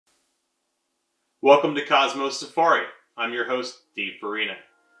Welcome to Cosmos Safari. I'm your host, Dave Farina.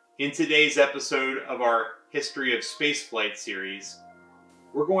 In today's episode of our History of Spaceflight series,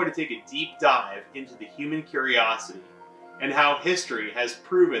 we're going to take a deep dive into the human curiosity and how history has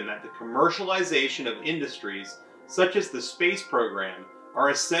proven that the commercialization of industries such as the space program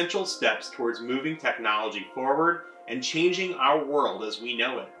are essential steps towards moving technology forward and changing our world as we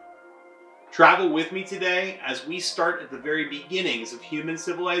know it. Travel with me today as we start at the very beginnings of human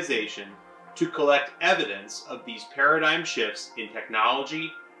civilization to collect evidence of these paradigm shifts in technology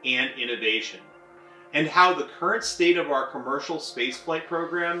and innovation, and how the current state of our commercial spaceflight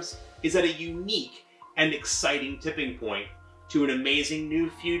programs is at a unique and exciting tipping point to an amazing new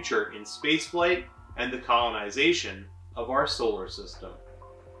future in spaceflight and the colonization of our solar system.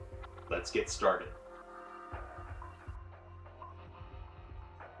 Let's get started.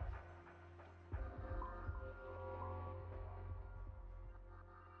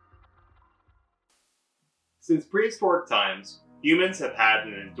 Since prehistoric times, humans have had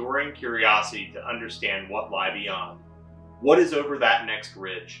an enduring curiosity to understand what lie beyond. What is over that next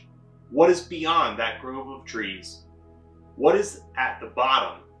ridge? What is beyond that grove of trees? What is at the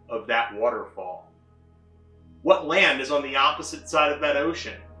bottom of that waterfall? What land is on the opposite side of that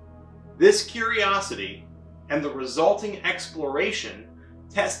ocean? This curiosity and the resulting exploration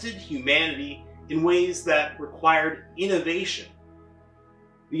tested humanity in ways that required innovation.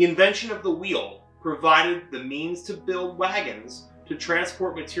 The invention of the wheel provided the means to build wagons to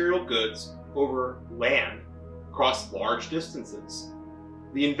transport material goods over land across large distances.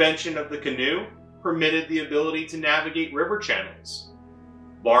 The invention of the canoe permitted the ability to navigate river channels.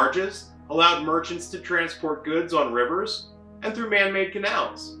 Barges allowed merchants to transport goods on rivers and through man-made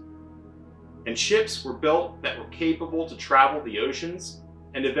canals. And ships were built that were capable to travel the oceans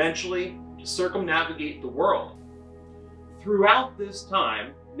and eventually to circumnavigate the world. Throughout this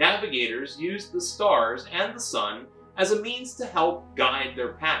time, navigators used the stars and the sun as a means to help guide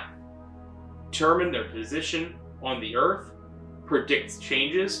their path, determine their position on the Earth, predict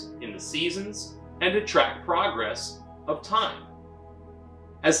changes in the seasons, and to track progress of time.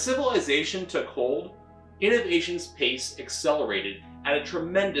 As civilization took hold, innovation's pace accelerated at a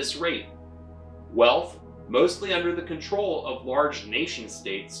tremendous rate. Wealth, mostly under the control of large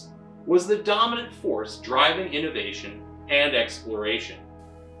nation-states, was the dominant force driving innovation and exploration.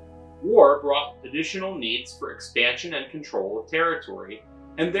 War brought additional needs for expansion and control of territory,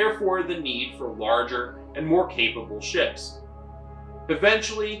 and therefore the need for larger and more capable ships.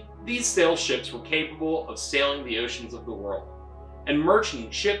 Eventually, these sail ships were capable of sailing the oceans of the world, and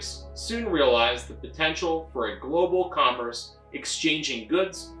merchant ships soon realized the potential for a global commerce exchanging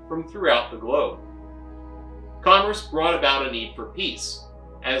goods from throughout the globe. Commerce brought about a need for peace,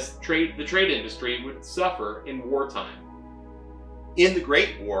 as the trade industry would suffer in wartime. In the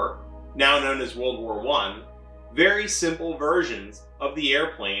Great War, now known as World War I, very simple versions of the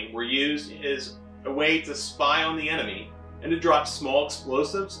airplane were used as a way to spy on the enemy and to drop small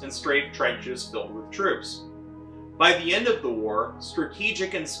explosives and strafe trenches filled with troops. By the end of the war,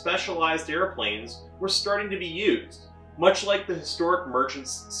 strategic and specialized airplanes were starting to be used, much like the historic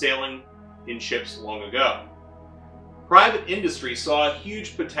merchants sailing in ships long ago. Private industry saw a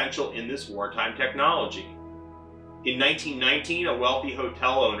huge potential in this wartime technology. In 1919, a wealthy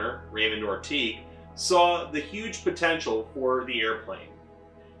hotel owner, Raymond Ortigue, saw the huge potential for the airplane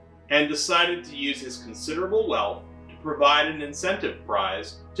and decided to use his considerable wealth to provide an incentive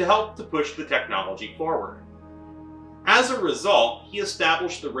prize to help to push the technology forward. As a result, he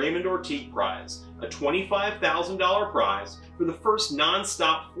established the Raymond Ortigue Prize, a $25,000 prize for the first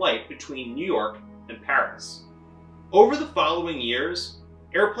non-stop flight between New York and Paris. Over the following years,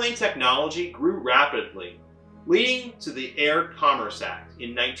 airplane technology grew rapidly, leading to the Air Commerce Act in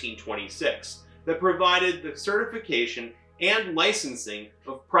 1926 that provided the certification and licensing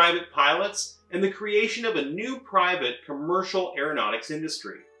of private pilots and the creation of a new private commercial aeronautics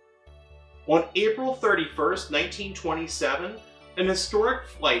industry. On April 31, 1927, an historic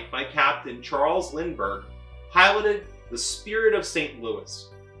flight by Captain Charles Lindbergh piloted the Spirit of St. Louis,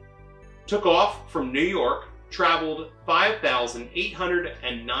 took off from New York, traveled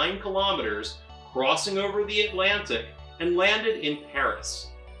 5,809 kilometers, crossing over the Atlantic, and landed in Paris.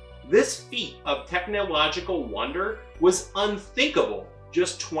 This feat of technological wonder was unthinkable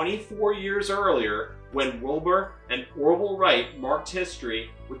just 24 years earlier when Wilbur and Orville Wright marked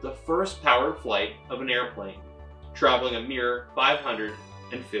history with the first powered flight of an airplane, traveling a mere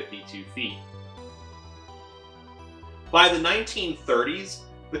 552 feet. By the 1930s,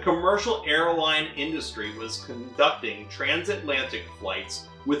 the commercial airline industry was conducting transatlantic flights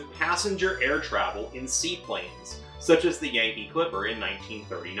with passenger air travel in seaplanes, such as the Yankee Clipper in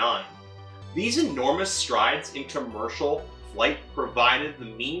 1939. These enormous strides in commercial flight provided the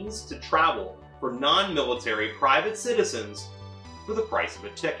means to travel for non-military private citizens for the price of a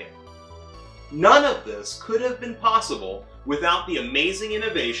ticket. None of this could have been possible without the amazing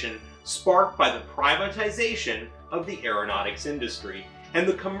innovation sparked by the privatization of the aeronautics industry and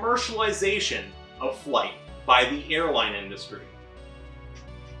the commercialization of flight by the airline industry.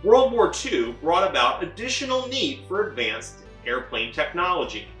 World War II brought about additional need for advanced airplane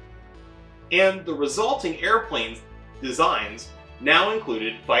technology, and the resulting airplane designs now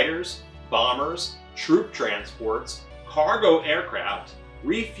included fighters, bombers, troop transports, cargo aircraft,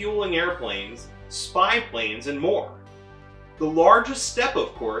 refueling airplanes, spy planes, and more. The largest step,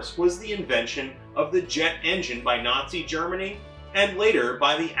 of course, was the invention of the jet engine by Nazi Germany and later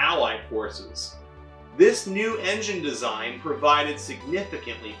by the Allied forces. This new engine design provided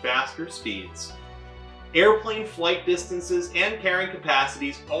significantly faster speeds. Airplane flight distances and carrying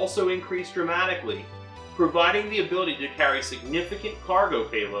capacities also increased dramatically, providing the ability to carry significant cargo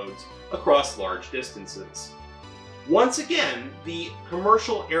payloads across large distances. Once again, the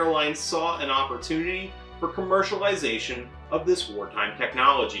commercial airlines saw an opportunity for commercialization of this wartime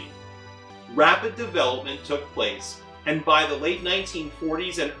technology. Rapid development took place, and by the late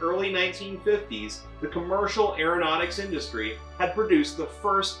 1940s and early 1950s, the commercial aeronautics industry had produced the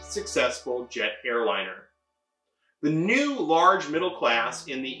first successful jet airliner. The new large middle class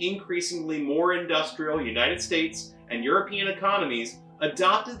in the increasingly more industrial United States and European economies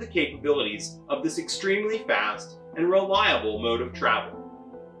adopted the capabilities of this extremely fast and reliable mode of travel.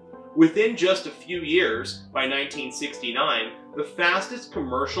 Within just a few years, by 1969, the fastest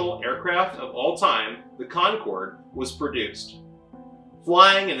commercial aircraft of all time, the Concorde, was produced,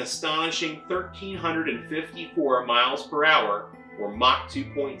 flying an astonishing 1,354 miles per hour, or Mach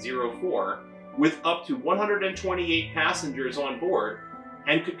 2.04, with up to 128 passengers on board,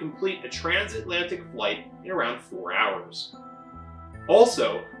 and could complete a transatlantic flight in around 4 hours.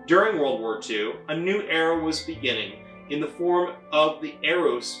 Also, during World War II, a new era was beginning in the form of the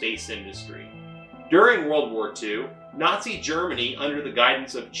aerospace industry. During World War II, Nazi Germany, under the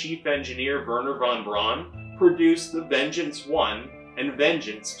guidance of Chief Engineer Wernher von Braun, produced the Vengeance 1 and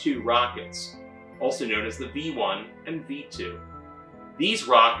Vengeance 2 rockets, also known as the V1 and V2. These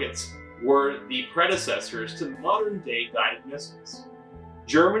rockets were the predecessors to modern-day guided missiles.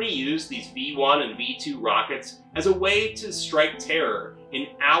 Germany used these V1 and V2 rockets as a way to strike terror in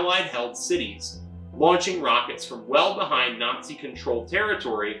Allied-held cities, launching rockets from well behind Nazi-controlled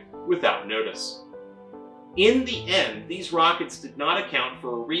territory without notice. In the end, these rockets did not account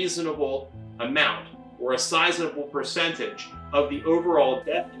for a reasonable amount or a sizable percentage of the overall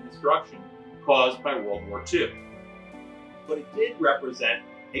death and destruction caused by World War II. But it did represent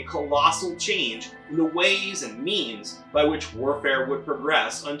a colossal change in the ways and means by which warfare would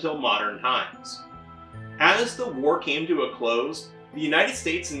progress until modern times. As the war came to a close, the United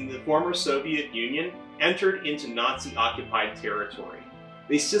States and the former Soviet Union entered into Nazi-occupied territory.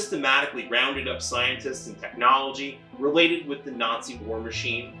 They systematically rounded up scientists and technology related with the Nazi war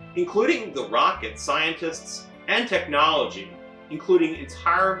machine, including the rocket scientists and technology, including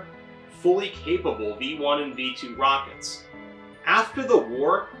entire fully capable V1 and V2 rockets. After the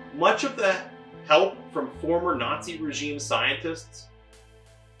war, much of the help from former Nazi regime scientists,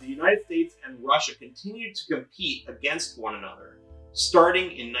 the United States and Russia continued to compete against one another. Starting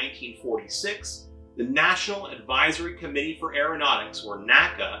in 1946, the National Advisory Committee for Aeronautics, or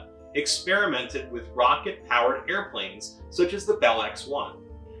NACA, experimented with rocket-powered airplanes such as the Bell X-1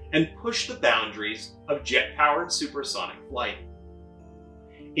 and pushed the boundaries of jet-powered supersonic flight.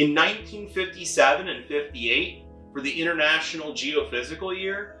 In 1957 and 58, for the International Geophysical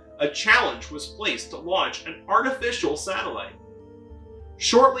Year, a challenge was placed to launch an artificial satellite.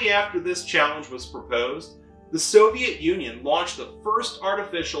 Shortly after this challenge was proposed, the Soviet Union launched the first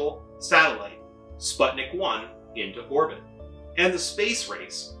artificial satellite, Sputnik 1, into orbit, and the space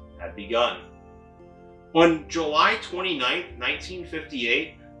race had begun. On July 29,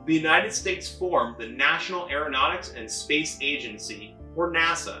 1958, the United States formed the National Aeronautics and Space Agency, or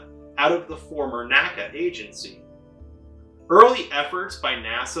NASA, out of the former NACA agency. Early efforts by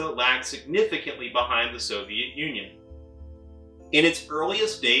NASA lagged significantly behind the Soviet Union. In its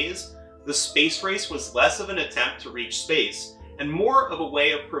earliest days, the space race was less of an attempt to reach space and more of a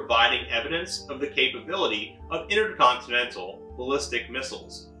way of providing evidence of the capability of intercontinental ballistic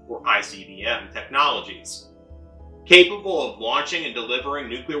missiles, or ICBM, technologies, capable of launching and delivering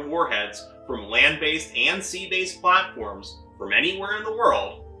nuclear warheads from land-based and sea-based platforms from anywhere in the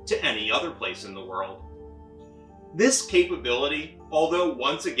world to any other place in the world. This capability, although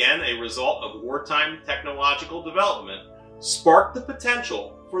once again a result of wartime technological development, sparked the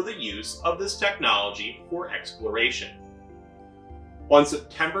potential for the use of this technology for exploration. On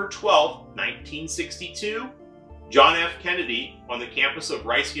September 12, 1962, John F. Kennedy, on the campus of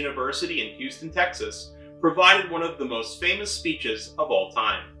Rice University in Houston, Texas, provided one of the most famous speeches of all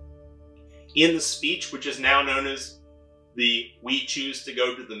time. In the speech, which is now known as the "We Choose to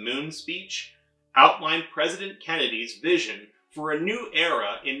Go to the Moon" speech, outlined President Kennedy's vision for a new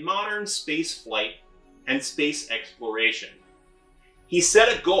era in modern space flight and space exploration. He set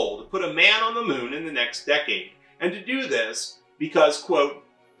a goal to put a man on the moon in the next decade, and to do this because, quote,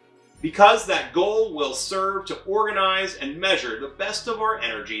 "because that goal will serve to organize and measure the best of our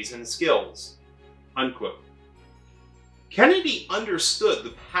energies and skills," unquote. Kennedy understood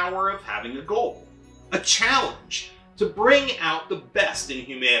the power of having a goal, a challenge to bring out the best in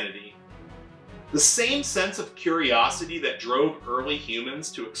humanity. The same sense of curiosity that drove early humans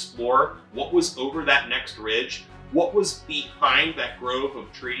to explore what was over that next ridge, what was behind that grove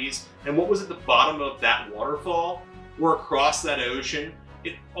of trees, and what was at the bottom of that waterfall, or across that ocean,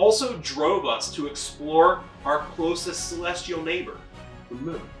 it also drove us to explore our closest celestial neighbor, the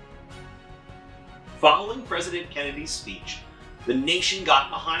moon. Following President Kennedy's speech, the nation got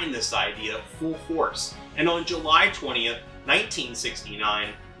behind this idea full force, and on July 20th,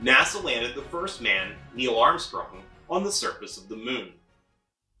 1969, NASA landed the first man, Neil Armstrong, on the surface of the moon.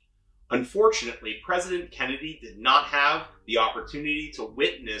 Unfortunately, President Kennedy did not have the opportunity to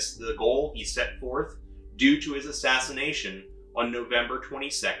witness the goal he set forth due to his assassination on November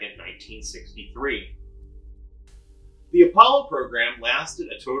 22nd, 1963. The Apollo program lasted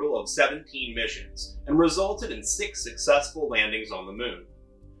a total of 17 missions and resulted in 6 successful landings on the moon.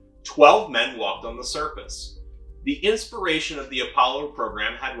 12 men walked on the surface. The inspiration of the Apollo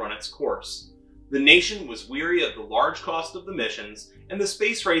program had run its course. The nation was weary of the large cost of the missions, and the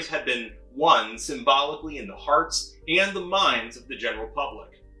space race had been won symbolically in the hearts and the minds of the general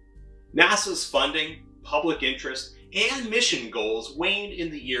public. NASA's funding, public interest, and mission goals waned in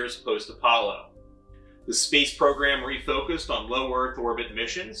the years post-Apollo. The space program refocused on low Earth orbit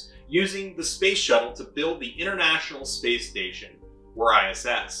missions, using the space shuttle to build the International Space Station, or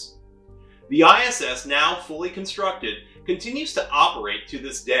ISS. The ISS, now fully constructed, continues to operate to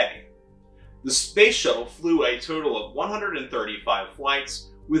this day. The space shuttle flew a total of 135 flights,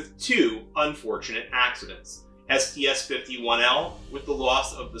 with 2 unfortunate accidents: STS-51L with the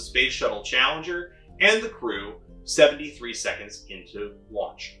loss of the Space Shuttle Challenger and the crew 73 seconds into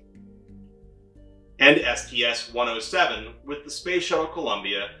launch, and STS-107 with the Space Shuttle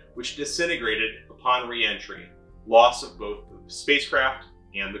Columbia, which disintegrated upon re-entry, loss of both the spacecraft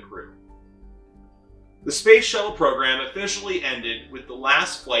and the crew. The Space Shuttle program officially ended with the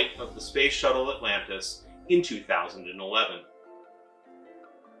last flight of the Space Shuttle Atlantis in 2011.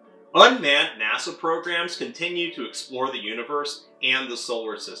 Unmanned NASA programs continue to explore the universe and the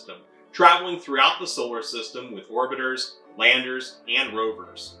solar system, traveling throughout the solar system with orbiters, landers, and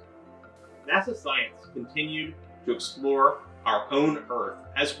rovers. NASA science continued to explore our own Earth,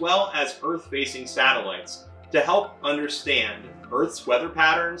 as well as Earth-facing satellites, to help understand Earth's weather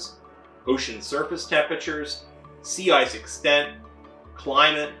patterns, ocean surface temperatures, sea ice extent,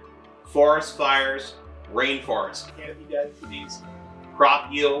 climate, forest fires, rainforest canopy densities,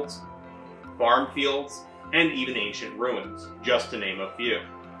 crop yields, farm fields, and even ancient ruins, just to name a few.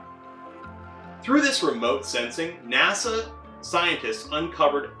 Through this remote sensing, NASA scientists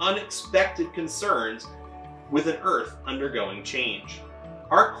uncovered unexpected concerns with an Earth undergoing change.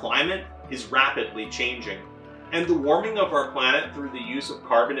 Our climate is rapidly changing, and the warming of our planet through the use of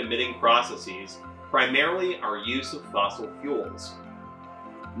carbon-emitting processes, primarily our use of fossil fuels.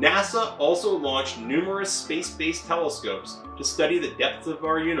 NASA also launched numerous space-based telescopes to study the depths of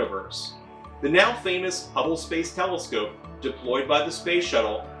our universe. The now famous Hubble Space Telescope, deployed by the Space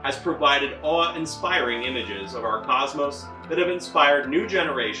Shuttle, has provided awe-inspiring images of our cosmos that have inspired new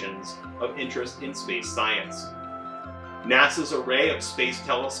generations of interest in space science. NASA's array of space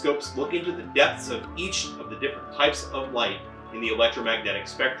telescopes look into the depths of each of the different types of light in the electromagnetic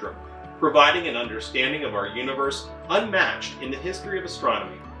spectrum, providing an understanding of our universe unmatched in the history of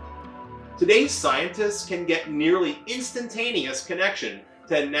astronomy. Today's scientists can get nearly instantaneous connection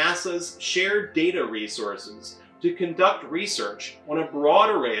to NASA's shared data resources to conduct research on a broad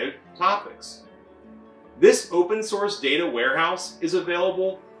array of topics. This open source data warehouse is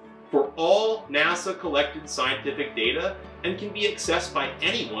available for all NASA collected scientific data and can be accessed by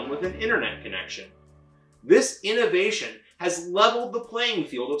anyone with an internet connection. This innovation has leveled the playing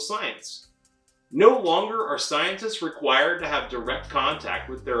field of science. No longer are scientists required to have direct contact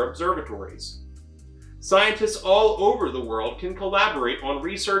with their observatories. Scientists all over the world can collaborate on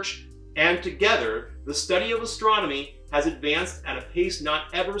research, and together, the study of astronomy has advanced at a pace not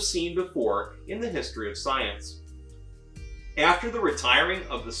ever seen before in the history of science. After the retiring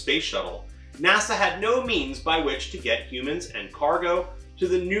of the space shuttle, NASA had no means by which to get humans and cargo to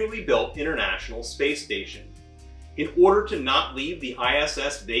the newly built International Space Station. In order to not leave the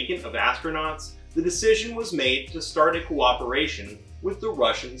ISS vacant of astronauts, the decision was made to start a cooperation with the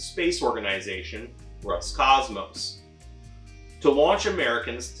Russian space organization, Roscosmos, to launch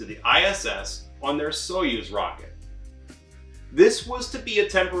Americans to the ISS on their Soyuz rocket. This was to be a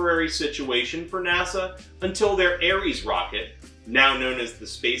temporary situation for NASA until their Ares rocket, now known as the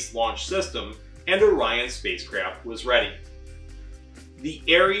Space Launch System, and Orion spacecraft was ready. The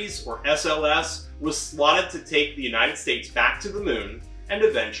Ares, or SLS, was slotted to take the United States back to the Moon and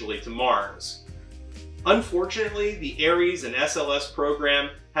eventually to Mars. Unfortunately, the Ares and SLS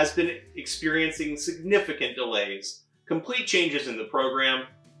program has been experiencing significant delays, complete changes in the program,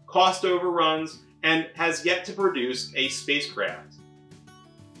 cost overruns, and has yet to produce a spacecraft.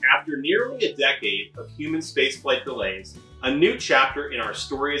 After nearly a decade of human spaceflight delays, a new chapter in our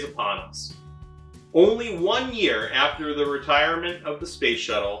story is upon us. Only 1 year after the retirement of the space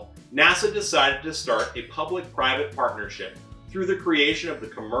shuttle, NASA decided to start a public-private partnership through the creation of the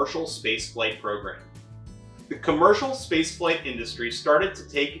Commercial Spaceflight Program. The commercial spaceflight industry started to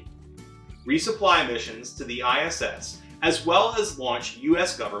take resupply missions to the ISS, as well as launch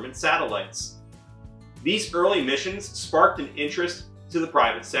US government satellites. These early missions sparked an interest to the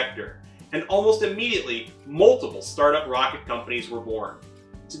private sector, and almost immediately, multiple startup rocket companies were born.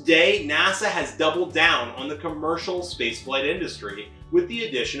 Today, NASA has doubled down on the commercial spaceflight industry with the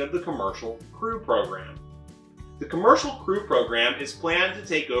addition of the Commercial Crew Program. The Commercial Crew Program is planned to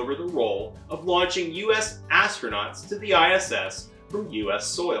take over the role of launching US astronauts to the ISS from US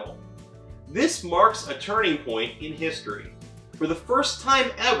soil. This marks a turning point in history. For the first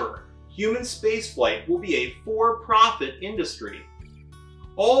time ever, human spaceflight will be a for-profit industry.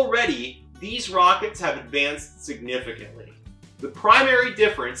 Already, these rockets have advanced significantly. The primary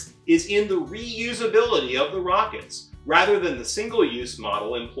difference is in the reusability of the rockets, rather than the single-use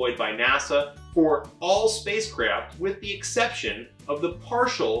model employed by NASA for all spacecraft, with the exception of the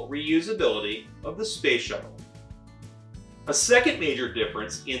partial reusability of the space shuttle. A second major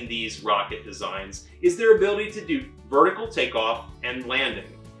difference in these rocket designs is their ability to do vertical takeoff and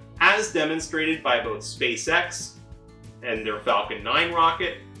landing, as demonstrated by both SpaceX and their Falcon 9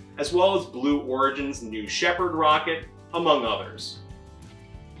 rocket, as well as Blue Origin's New Shepard rocket, among others.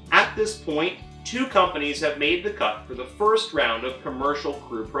 At this point, 2 companies have made the cut for the first round of Commercial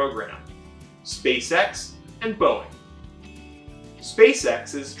Crew Program: SpaceX and Boeing.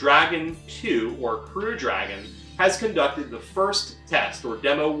 SpaceX's Dragon 2, or Crew Dragon, has conducted the first test, or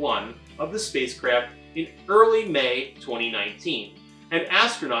Demo 1, of the spacecraft in early May 2019, and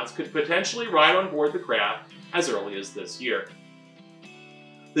astronauts could potentially ride on board the craft as early as this year.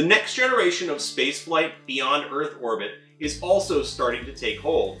 The next generation of spaceflight beyond Earth orbit is also starting to take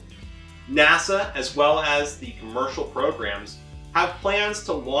hold. NASA, as well as the commercial programs, have plans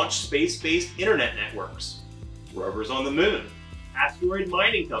to launch space-based internet networks, rovers on the moon, asteroid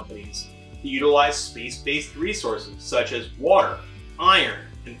mining companies to utilize space-based resources such as water, iron,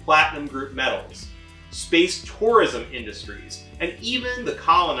 and platinum group metals, space tourism industries, and even the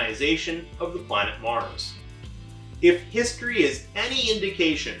colonization of the planet Mars. If history is any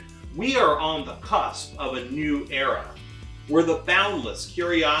indication, we are on the cusp of a new era, where the boundless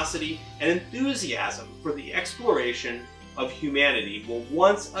curiosity and enthusiasm for the exploration of humanity will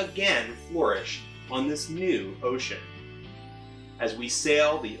once again flourish on this new ocean, as we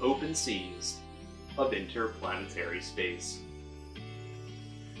sail the open seas of interplanetary space.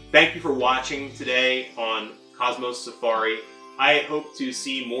 Thank you for watching today on Cosmos Safari. I hope to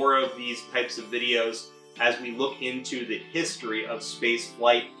see more of these types of videos as we look into the history of space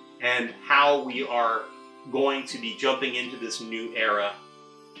flight and how we are going to be jumping into this new era.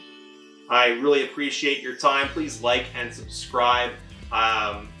 I really appreciate your time. Please like and subscribe.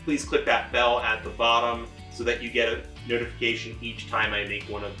 Please click that bell at the bottom so that you get a notification each time I make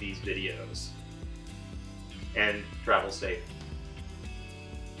one of these videos. And travel safe.